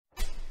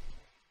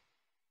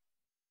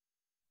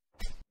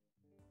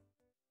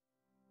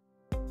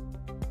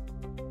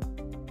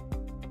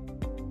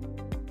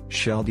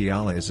Shell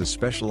Diala is a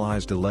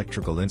specialized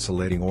electrical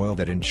insulating oil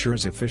that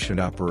ensures efficient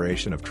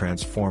operation of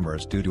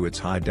transformers due to its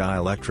high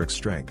dielectric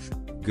strength,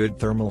 good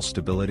thermal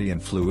stability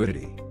and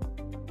fluidity.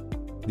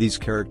 These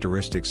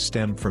characteristics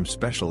stem from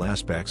special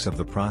aspects of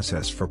the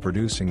process for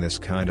producing this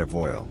kind of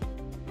oil.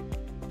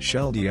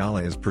 Shell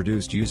Diala is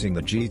produced using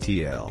the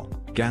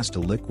GTL,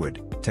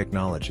 gas-to-liquid,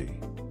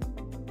 technology.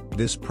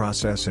 This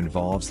process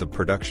involves the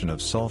production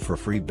of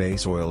sulfur-free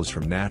base oils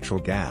from natural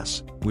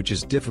gas, which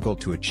is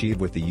difficult to achieve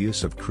with the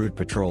use of crude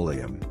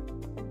petroleum.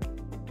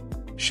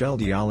 Shell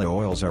Diala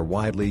oils are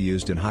widely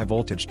used in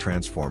high-voltage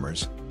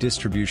transformers,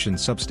 distribution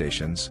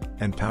substations,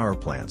 and power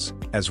plants,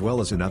 as well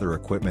as in other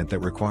equipment that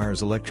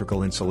requires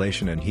electrical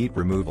insulation and heat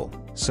removal,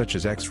 such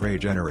as X-ray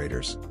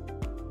generators.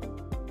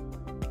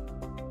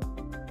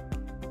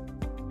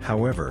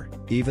 However,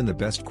 even the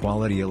best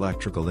quality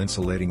electrical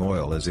insulating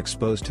oil is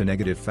exposed to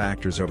negative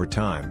factors over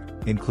time,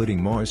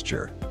 including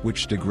moisture,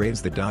 which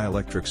degrades the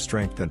dielectric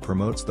strength and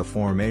promotes the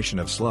formation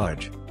of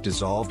sludge,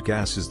 dissolved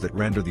gases that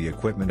render the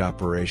equipment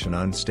operation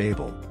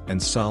unstable,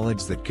 and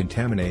solids that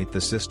contaminate the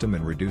system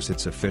and reduce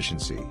its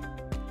efficiency.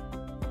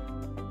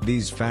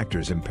 These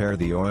factors impair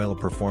the oil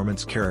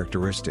performance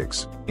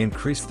characteristics,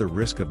 increase the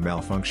risk of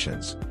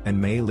malfunctions,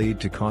 and may lead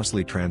to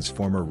costly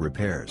transformer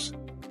repairs.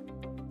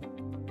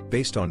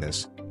 Based on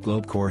this,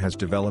 GlobeCore has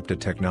developed a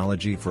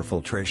technology for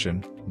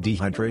filtration,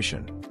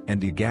 dehydration, and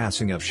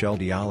degassing of Shell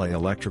Diala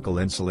electrical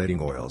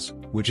insulating oils,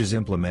 which is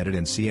implemented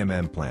in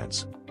CMM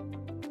plants.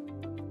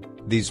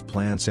 These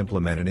plants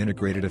implement an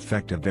integrated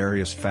effect of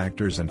various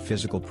factors and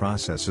physical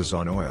processes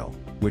on oil,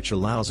 which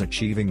allows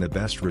achieving the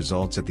best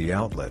results at the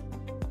outlet.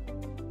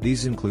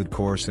 These include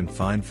coarse and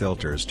fine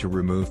filters to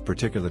remove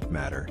particulate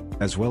matter,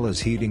 as well as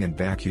heating and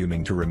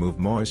vacuuming to remove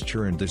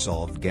moisture and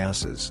dissolved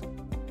gases.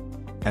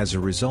 As a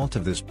result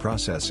of this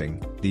processing,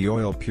 the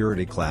oil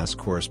purity class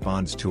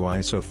corresponds to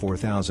ISO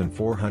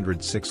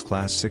 4406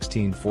 class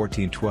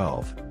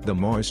 16-14-12, the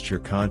moisture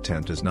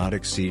content does not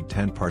exceed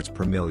 10 parts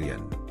per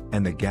million,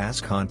 and the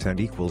gas content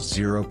equals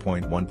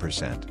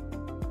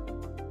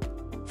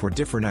 0.1%. For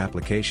different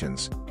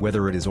applications,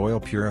 whether it is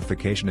oil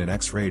purification in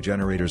X-ray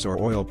generators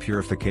or oil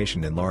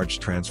purification in large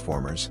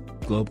transformers,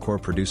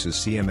 GlobeCore produces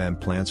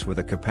CMM plants with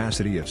a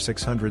capacity of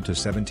 600 to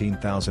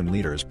 17,000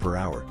 liters per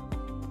hour.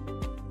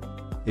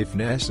 If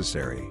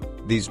necessary,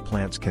 these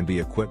plants can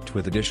be equipped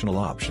with additional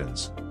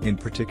options. In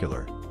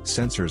particular,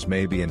 sensors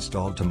may be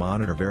installed to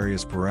monitor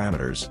various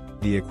parameters,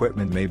 the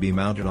equipment may be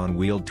mounted on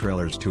wheeled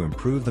trailers to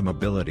improve the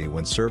mobility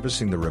when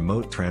servicing the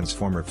remote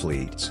transformer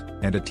fleets,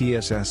 and a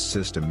TSS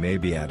system may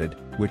be added,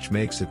 which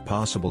makes it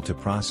possible to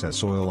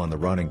process oil on the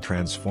running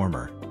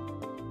transformer.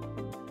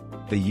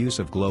 The use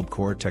of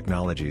GlobeCore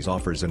technologies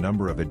offers a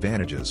number of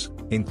advantages,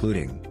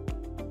 including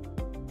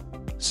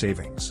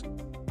savings.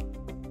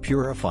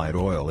 Purified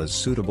oil is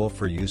suitable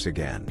for use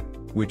again,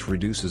 which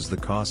reduces the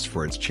costs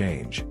for its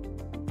change.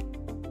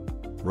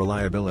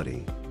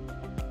 Reliability.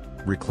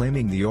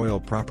 Reclaiming the oil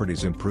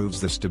properties improves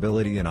the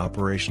stability and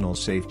operational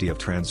safety of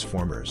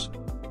transformers.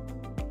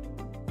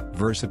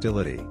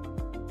 Versatility.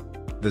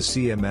 The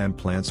CMM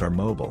plants are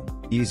mobile,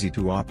 easy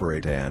to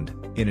operate and,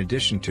 in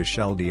addition to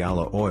Shell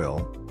Diala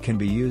oil, can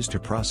be used to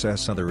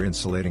process other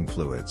insulating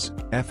fluids,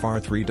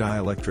 FR3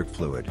 dielectric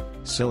fluid,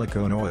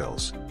 silicone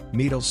oils,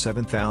 metal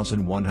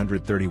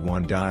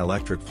 7131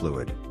 dielectric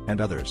fluid,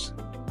 and others.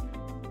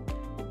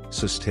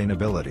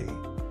 Sustainability.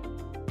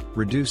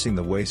 Reducing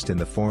the waste in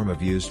the form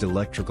of used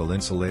electrical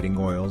insulating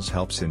oils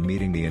helps in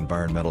meeting the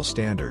environmental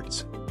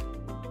standards.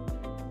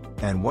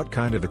 And what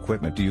kind of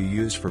equipment do you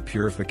use for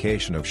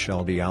purification of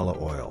Shell Diala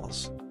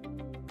oils?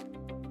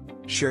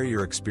 Share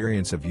your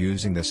experience of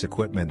using this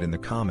equipment in the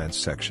comments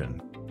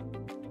section.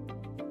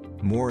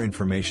 More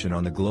information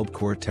on the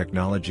GlobeCore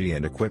technology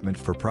and equipment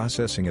for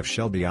processing of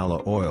Shell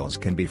Diala oils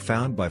can be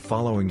found by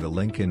following the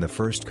link in the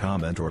first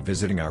comment or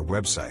visiting our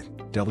website,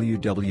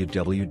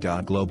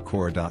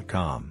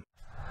 www.globecore.com.